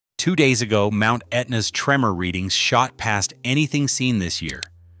2 days ago, Mount Etna's tremor readings shot past anything seen this year,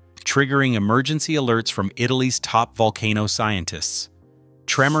 triggering emergency alerts from Italy's top volcano scientists.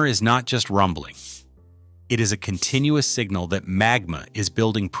 Tremor is not just rumbling. It is a continuous signal that magma is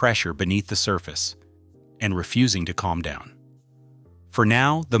building pressure beneath the surface and refusing to calm down. For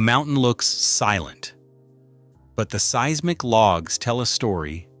now, the mountain looks silent, but the seismic logs tell a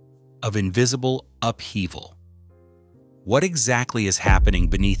story of invisible upheaval. What exactly is happening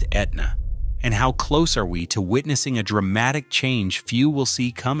beneath Etna, and how close are we to witnessing a dramatic change few will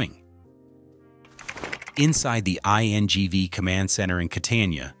see coming? Inside the INGV command center in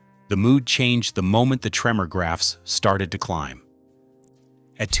Catania, the mood changed the moment the tremor graphs started to climb.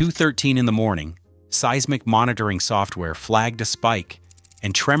 At 2:13 in the morning, seismic monitoring software flagged a spike,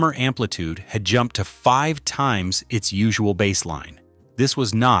 and tremor amplitude had jumped to 5 times its usual baseline. This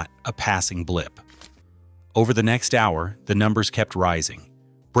was not a passing blip. Over the next hour, the numbers kept rising,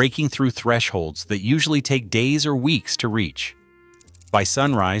 breaking through thresholds that usually take days or weeks to reach. By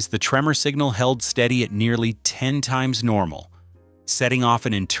sunrise, the tremor signal held steady at nearly 10 times normal, setting off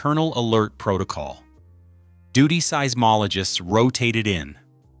an internal alert protocol. Duty seismologists rotated in,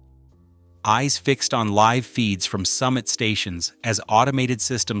 eyes fixed on live feeds from summit stations as automated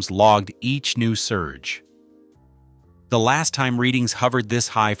systems logged each new surge. The last time readings hovered this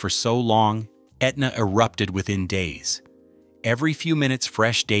high for so long, Etna erupted within days. Every few minutes,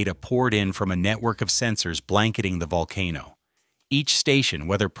 fresh data poured in from a network of sensors blanketing the volcano. Each station,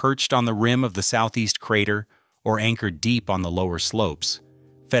 whether perched on the rim of the southeast crater or anchored deep on the lower slopes,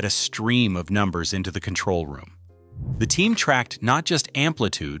 fed a stream of numbers into the control room. The team tracked not just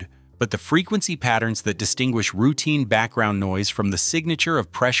amplitude, but the frequency patterns that distinguish routine background noise from the signature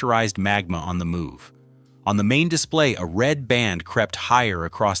of pressurized magma on the move. On the main display, a red band crept higher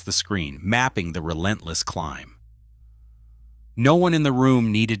across the screen, mapping the relentless climb. No one in the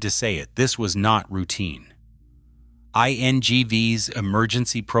room needed to say it. This was not routine. INGV's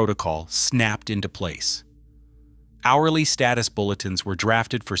emergency protocol snapped into place. Hourly status bulletins were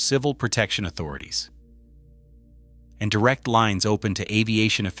drafted for civil protection authorities, and direct lines opened to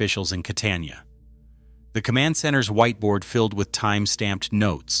aviation officials in Catania. The command center's whiteboard filled with time-stamped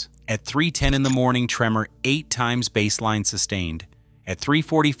notes. At 3:10 in the morning, tremor 8 times baseline sustained. At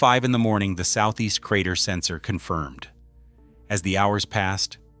 3:45 in the morning, the southeast crater sensor confirmed. As the hours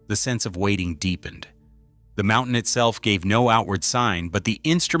passed, the sense of waiting deepened. The mountain itself gave no outward sign, but the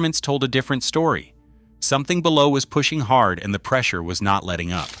instruments told a different story. Something below was pushing hard, and the pressure was not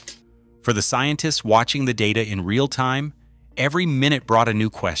letting up. For the scientists watching the data in real time, every minute brought a new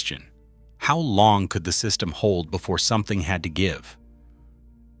question. How long could the system hold before something had to give?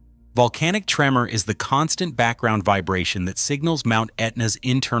 Volcanic tremor is the constant background vibration that signals Mount Etna's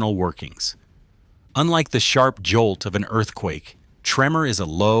internal workings. Unlike the sharp jolt of an earthquake, tremor is a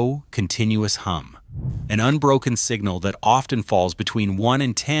low, continuous hum, an unbroken signal that often falls between 1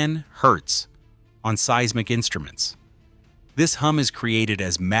 and 10 hertz on seismic instruments. This hum is created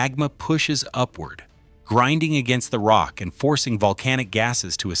as magma pushes upward, grinding against the rock and forcing volcanic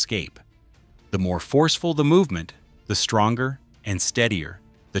gases to escape. The more forceful the movement, the stronger and steadier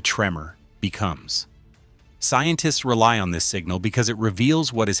the tremor becomes. Scientists rely on this signal because it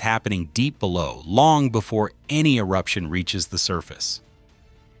reveals what is happening deep below, long before any eruption reaches the surface.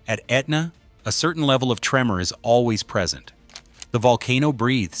 At Etna, a certain level of tremor is always present. The volcano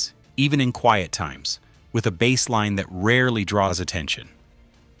breathes, even in quiet times, with a baseline that rarely draws attention.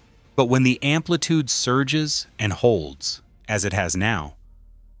 But when the amplitude surges and holds, as it has now,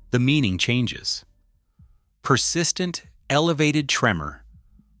 the meaning changes. Persistent, elevated tremor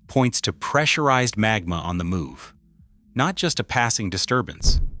points to pressurized magma on the move, not just a passing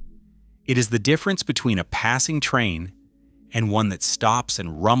disturbance. It is the difference between a passing train and one that stops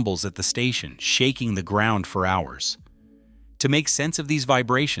and rumbles at the station, shaking the ground for hours. To make sense of these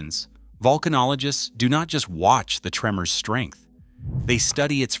vibrations, volcanologists do not just watch the tremor's strength. They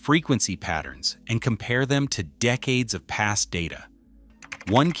study its frequency patterns and compare them to decades of past data.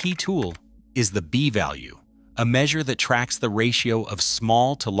 One key tool is the B value, a measure that tracks the ratio of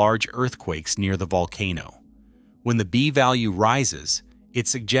small to large earthquakes near the volcano. When the B value rises, it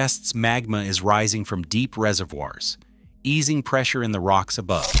suggests magma is rising from deep reservoirs, easing pressure in the rocks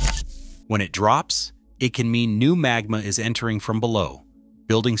above. When it drops, it can mean new magma is entering from below,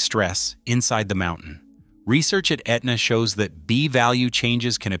 building stress inside the mountain. Research at Etna shows that B value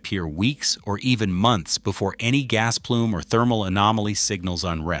changes can appear weeks or even months before any gas plume or thermal anomaly signals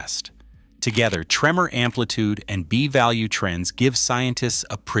unrest. Together, tremor amplitude and B value trends give scientists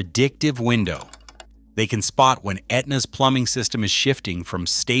a predictive window. They can spot when Etna's plumbing system is shifting from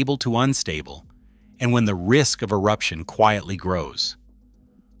stable to unstable, and when the risk of eruption quietly grows.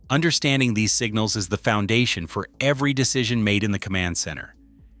 Understanding these signals is the foundation for every decision made in the command center,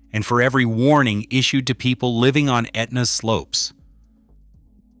 and for every warning issued to people living on Etna's slopes.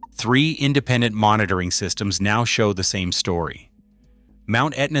 3 independent monitoring systems now show the same story.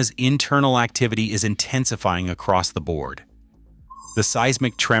 Mount Etna's internal activity is intensifying across the board. The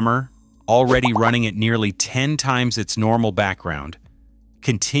seismic tremor, already running at nearly 10 times its normal background,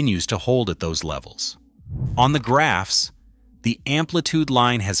 continues to hold at those levels. On the graphs, the amplitude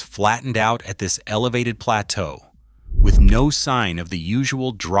line has flattened out at this elevated plateau, with no sign of the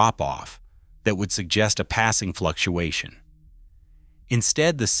usual drop-off that would suggest a passing fluctuation.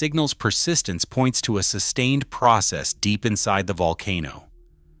 Instead, the signal's persistence points to a sustained process deep inside the volcano.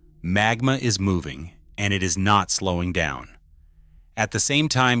 Magma is moving, and it is not slowing down. At the same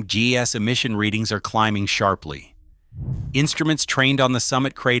time, GS emission readings are climbing sharply. Instruments trained on the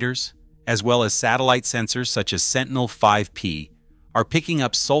summit craters, as well as satellite sensors such as Sentinel-5P, are picking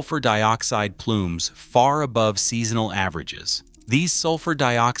up sulfur dioxide plumes far above seasonal averages. These sulfur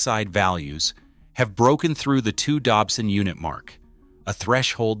dioxide values have broken through the 2 Dobson unit mark, a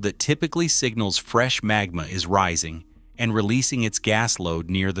threshold that typically signals fresh magma is rising and releasing its gas load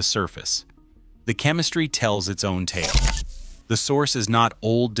near the surface. The chemistry tells its own tale. The source is not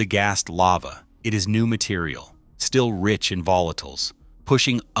old degassed lava, it is new material, still rich in volatiles,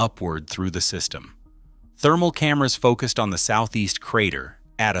 pushing upward through the system. Thermal cameras focused on the southeast crater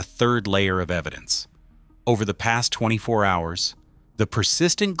add a third layer of evidence. Over the past 24 hours, the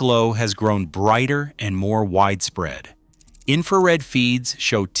persistent glow has grown brighter and more widespread. Infrared feeds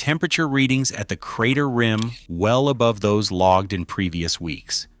show temperature readings at the crater rim well above those logged in previous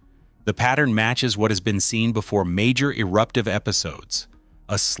weeks. The pattern matches what has been seen before major eruptive episodes,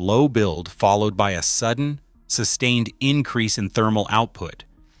 a slow build followed by a sudden, sustained increase in thermal output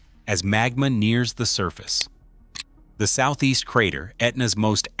as magma nears the surface. The southeast crater, Etna's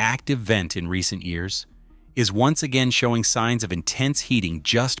most active vent in recent years, is once again showing signs of intense heating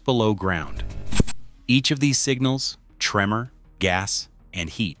just below ground. Each of these signals, tremor, gas, and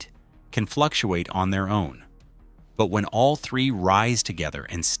heat, can fluctuate on their own. But when all 3 rise together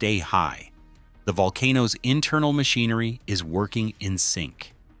and stay high, the volcano's internal machinery is working in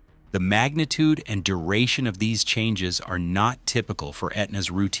sync. The magnitude and duration of these changes are not typical for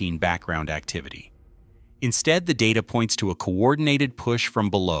Etna's routine background activity. Instead, the data points to a coordinated push from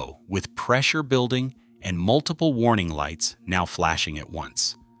below, with pressure building and multiple warning lights now flashing at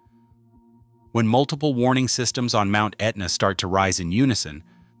once. When multiple warning systems on Mount Etna start to rise in unison,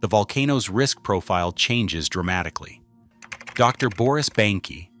 the volcano's risk profile changes dramatically. Dr. Boris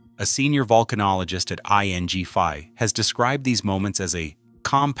Banki, a senior volcanologist at ING-FI, has described these moments as a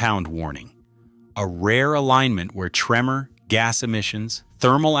compound warning, a rare alignment where tremor, gas emissions,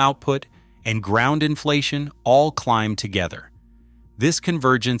 thermal output, and ground inflation all climb together. This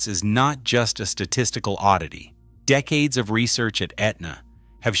convergence is not just a statistical oddity. Decades of research at Etna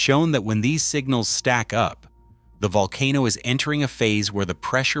have shown that when these signals stack up, the volcano is entering a phase where the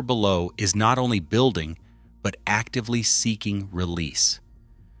pressure below is not only building, but actively seeking release.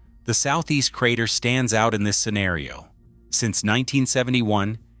 The southeast crater stands out in this scenario. Since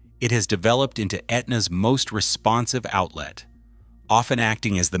 1971, it has developed into Etna's most responsive outlet, often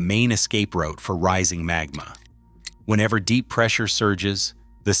acting as the main escape route for rising magma. Whenever deep pressure surges,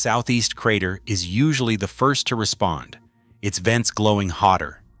 the southeast crater is usually the first to respond, its vents glowing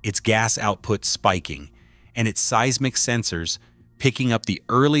hotter, its gas output spiking, and its seismic sensors picking up the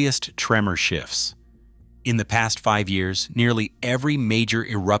earliest tremor shifts. In the past 5 years, nearly every major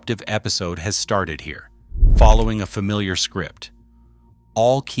eruptive episode has started here, following a familiar script.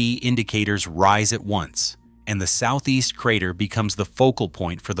 All key indicators rise at once, and the southeast crater becomes the focal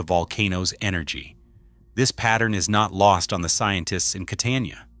point for the volcano's energy. This pattern is not lost on the scientists in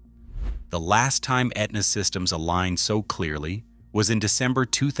Catania. The last time Etna's systems aligned so clearly was in December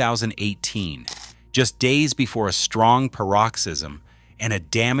 2018, just days before a strong paroxysm and a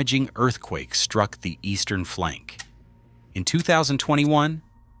damaging earthquake struck the eastern flank. In 2021,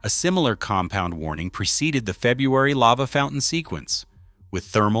 a similar compound warning preceded the February lava fountain sequence, with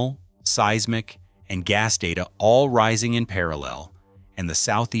thermal, seismic, and gas data all rising in parallel, and the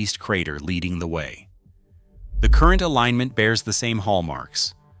southeast crater leading the way. The current alignment bears the same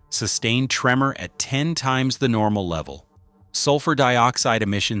hallmarks: sustained tremor at 10 times the normal level, sulfur dioxide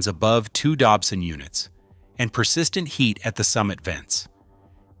emissions above 2 Dobson units, and persistent heat at the summit vents.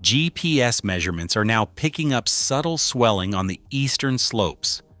 GPS measurements are now picking up subtle swelling on the eastern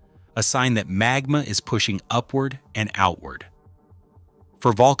slopes, a sign that magma is pushing upward and outward.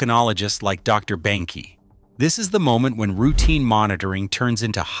 For volcanologists like Dr. Banki, this is the moment when routine monitoring turns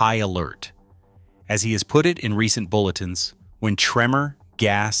into high alert. As he has put it in recent bulletins, when tremor,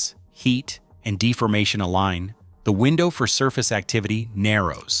 gas, heat, and deformation align, the window for surface activity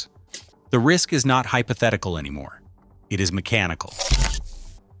narrows. The risk is not hypothetical anymore. It is mechanical.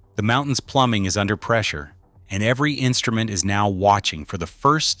 The mountain's plumbing is under pressure, and every instrument is now watching for the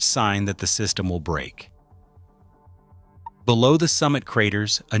first sign that the system will break. Below the summit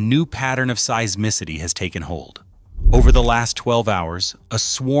craters, a new pattern of seismicity has taken hold. Over the last 12 hours, a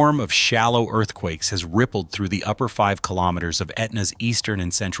swarm of shallow earthquakes has rippled through the upper 5 kilometers of Etna's eastern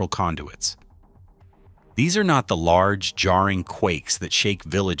and central conduits. These are not the large, jarring quakes that shake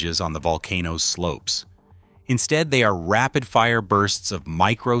villages on the volcano's slopes. Instead, they are rapid-fire bursts of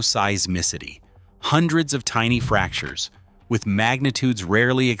microseismicity, hundreds of tiny fractures, with magnitudes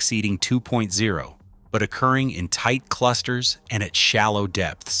rarely exceeding 2.0, but occurring in tight clusters and at shallow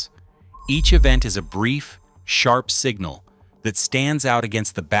depths. Each event is a brief, sharp signal that stands out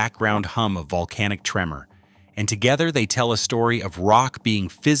against the background hum of volcanic tremor, and together they tell a story of rock being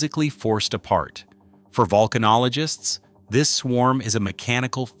physically forced apart. For volcanologists, this swarm is a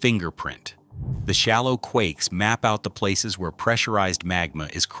mechanical fingerprint. The shallow quakes map out the places where pressurized magma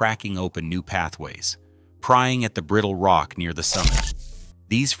is cracking open new pathways, prying at the brittle rock near the summit.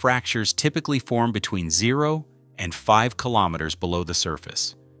 These fractures typically form between 0 and 5 kilometers below the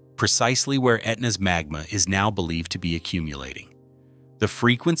surface, precisely where Etna's magma is now believed to be accumulating. The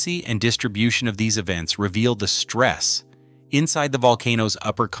frequency and distribution of these events reveal the stress inside the volcano's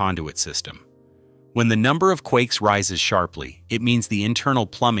upper conduit system. When the number of quakes rises sharply, it means the internal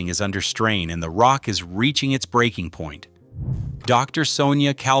plumbing is under strain and the rock is reaching its breaking point. Dr.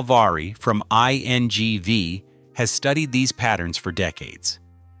 Sonia Calvari from INGV has studied these patterns for decades.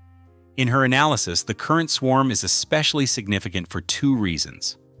 In her analysis, the current swarm is especially significant for two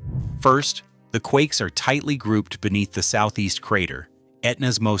reasons. First, the quakes are tightly grouped beneath the southeast crater,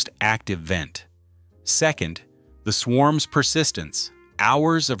 Etna's most active vent. Second, the swarm's persistence,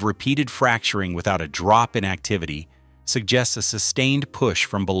 hours of repeated fracturing without a drop in activity, suggests a sustained push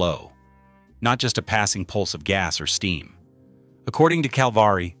from below, not just a passing pulse of gas or steam. According to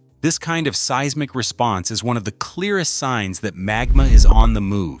Calvari, this kind of seismic response is one of the clearest signs that magma is on the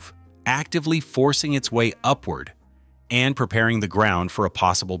move, actively forcing its way upward and preparing the ground for a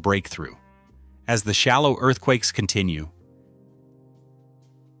possible breakthrough. As the shallow earthquakes continue,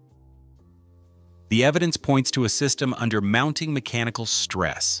 the evidence points to a system under mounting mechanical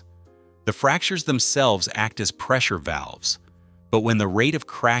stress. The fractures themselves act as pressure valves, but when the rate of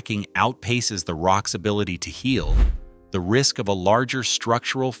cracking outpaces the rock's ability to heal, the risk of a larger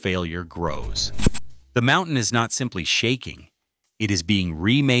structural failure grows. The mountain is not simply shaking, it is being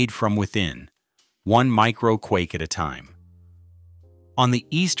remade from within, one microquake at a time. On the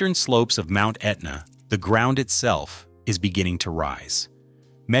eastern slopes of Mount Etna, the ground itself is beginning to rise.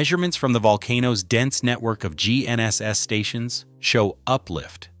 Measurements from the volcano's dense network of GNSS stations show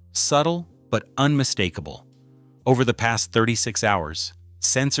uplift, subtle but unmistakable. Over the past 36 hours,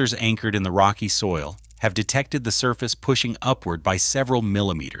 sensors anchored in the rocky soil have detected the surface pushing upward by several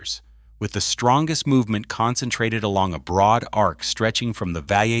millimeters, with the strongest movement concentrated along a broad arc stretching from the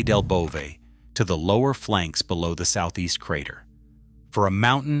Valle del Bove to the lower flanks below the southeast crater. For a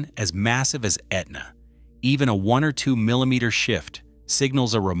mountain as massive as Etna, even a 1 or 2 millimeter shift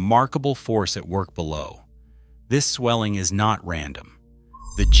signals a remarkable force at work below. This swelling is not random.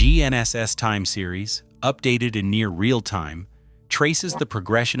 The GNSS time series, updated in near real time, traces the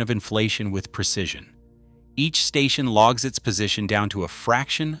progression of inflation with precision. Each station logs its position down to a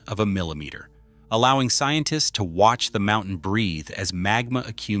fraction of a millimeter, allowing scientists to watch the mountain breathe as magma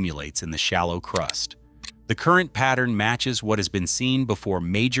accumulates in the shallow crust. The current pattern matches what has been seen before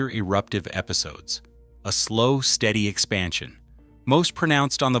major eruptive episodes: a slow, steady expansion, most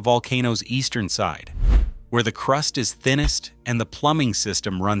pronounced on the volcano's eastern side, where the crust is thinnest and the plumbing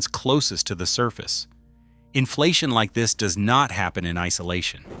system runs closest to the surface. Inflation like this does not happen in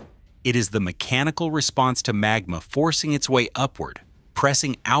isolation. It is the mechanical response to magma forcing its way upward,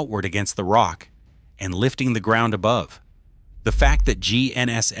 pressing outward against the rock, and lifting the ground above. The fact that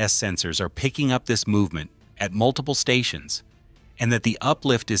GNSS sensors are picking up this movement at multiple stations, and that the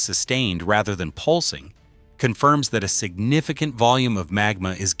uplift is sustained rather than pulsing, confirms that a significant volume of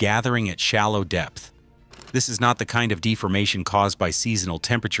magma is gathering at shallow depth. This is not the kind of deformation caused by seasonal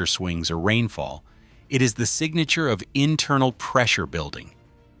temperature swings or rainfall. It is the signature of internal pressure building,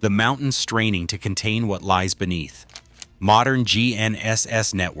 the mountain straining to contain what lies beneath. Modern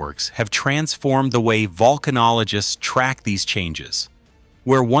GNSS networks have transformed the way volcanologists track these changes.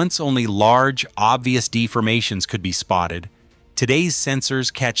 Where once only large, obvious deformations could be spotted, today's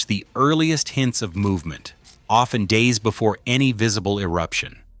sensors catch the earliest hints of movement, often days before any visible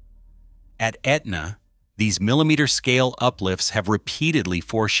eruption. At Etna, These millimeter-scale uplifts have repeatedly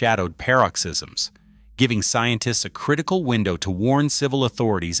foreshadowed paroxysms, giving scientists a critical window to warn civil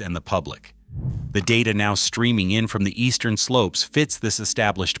authorities and the public. The data now streaming in from the eastern slopes fits this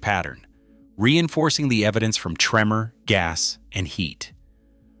established pattern, reinforcing the evidence from tremor, gas, and heat.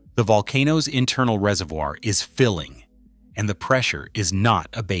 The volcano's internal reservoir is filling, and the pressure is not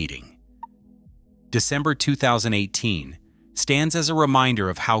abating. December 2018 stands as a reminder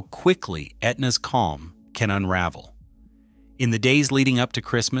of how quickly Etna's calm can unravel. In the days leading up to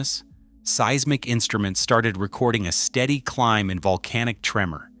Christmas, seismic instruments started recording a steady climb in volcanic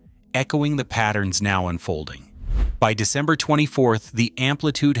tremor, echoing the patterns now unfolding. By December 24th, the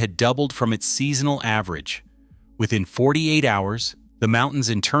amplitude had doubled from its seasonal average. Within 48 hours, the mountain's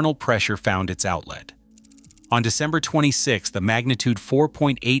internal pressure found its outlet. On December 26th, a magnitude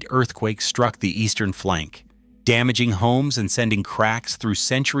 4.8 earthquake struck the eastern flank, damaging homes and sending cracks through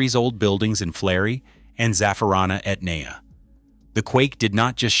centuries-old buildings in Flary and Zaffarana Etnea. The quake did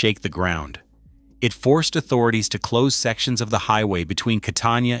not just shake the ground. It forced authorities to close sections of the highway between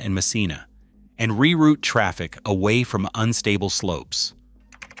Catania and Messina and reroute traffic away from unstable slopes.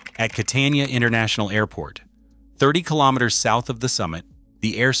 At Catania International Airport, 30 kilometers south of the summit,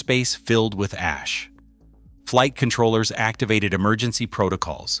 the airspace filled with ash. Flight controllers activated emergency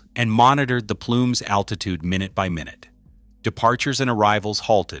protocols and monitored the plume's altitude minute by minute. Departures and arrivals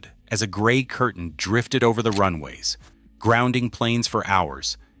halted as a gray curtain drifted over the runways, grounding planes for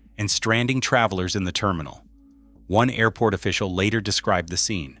hours and stranding travelers in the terminal. One airport official later described the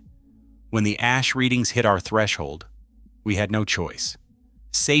scene. "When the ash readings hit our threshold, we had no choice.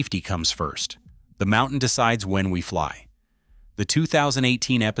 Safety comes first. The mountain decides when we fly." The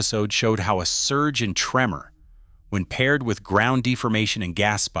 2018 episode showed how a surge in tremor, when paired with ground deformation and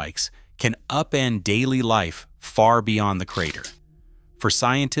gas spikes, can upend daily life far beyond the crater. For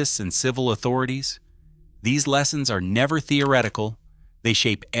scientists and civil authorities, these lessons are never theoretical. They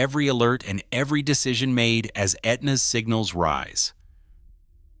shape every alert and every decision made as Etna's signals rise.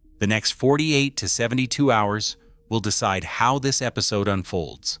 The next 48 to 72 hours will decide how this episode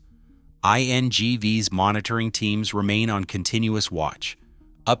unfolds. INGV's monitoring teams remain on continuous watch,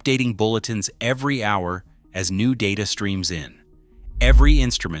 updating bulletins every hour as new data streams in. Every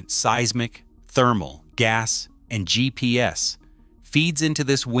instrument, seismic, thermal, gas, and GPS, feeds into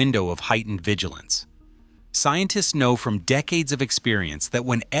this window of heightened vigilance. Scientists know from decades of experience that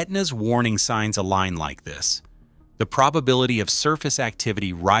when Etna's warning signs align like this, the probability of surface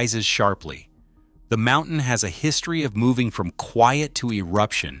activity rises sharply. The mountain has a history of moving from quiet to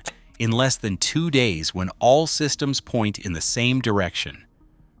eruption in less than 2 days when all systems point in the same direction.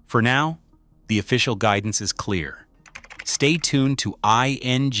 For now, the official guidance is clear. Stay tuned to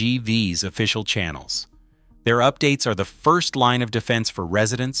INGV's official channels. Their updates are the first line of defense for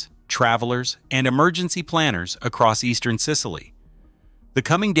residents, travelers, and emergency planners across eastern Sicily. The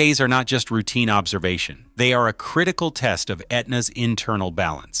coming days are not just routine observation. They are a critical test of Etna's internal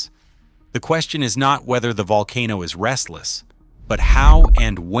balance. The question is not whether the volcano is restless, but how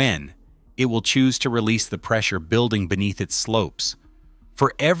and when it will choose to release the pressure building beneath its slopes.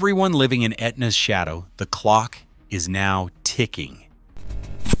 For everyone living in Etna's shadow, the clock is now ticking.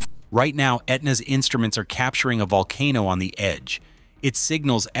 Right now, Etna's instruments are capturing a volcano on the edge, its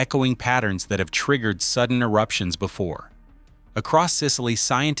signals echoing patterns that have triggered sudden eruptions before. Across Sicily,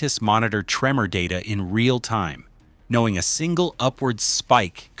 scientists monitor tremor data in real time, knowing a single upward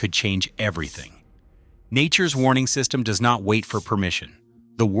spike could change everything. Nature's warning system does not wait for permission.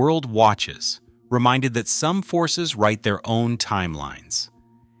 The world watches, reminded that some forces write their own timelines.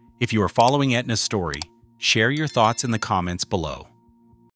 If you are following Etna's story, share your thoughts in the comments below.